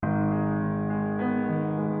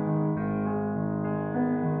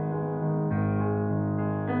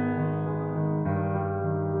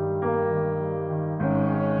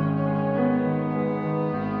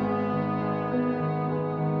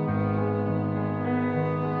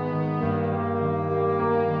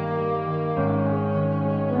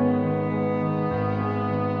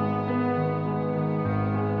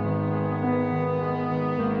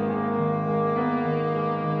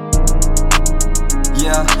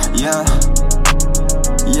yeah,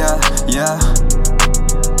 yeah, yeah,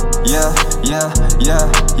 yeah, yeah, yeah,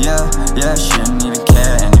 yeah, yeah. She didn't even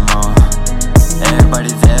care anymore.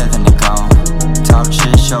 Everybody there, then they gone. Talk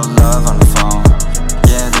shit, show love on the phone.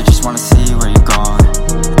 Yeah, they just wanna see where you're going.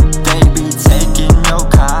 They be taking your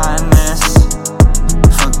kindness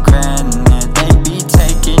for granted. They be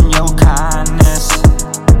taking your kindness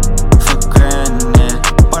for granted.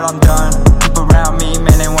 But I'm done. People around me,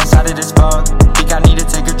 man, they one-sided as fuck. Think I need to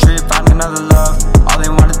take a trip, find another love. All they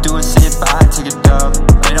wanna do is sit by, take a dub.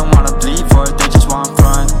 They don't wanna bleed for it, they just want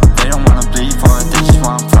front. They don't wanna bleed for it, they just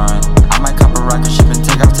want front. I might cop a rocket ship and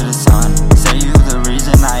take off to the sun. Say you the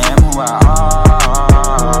reason I am who I are.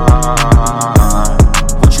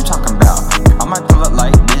 What you talking about? I might pull up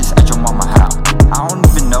like this at your mama house. I don't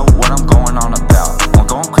even know what I'm going on about. I'm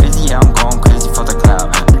going crazy, yeah, I'm going crazy for the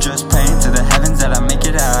cloud. I'm just praying to the heavens that I make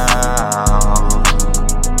it out.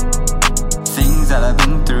 Things that I've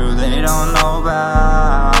been through, they don't know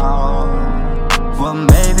about.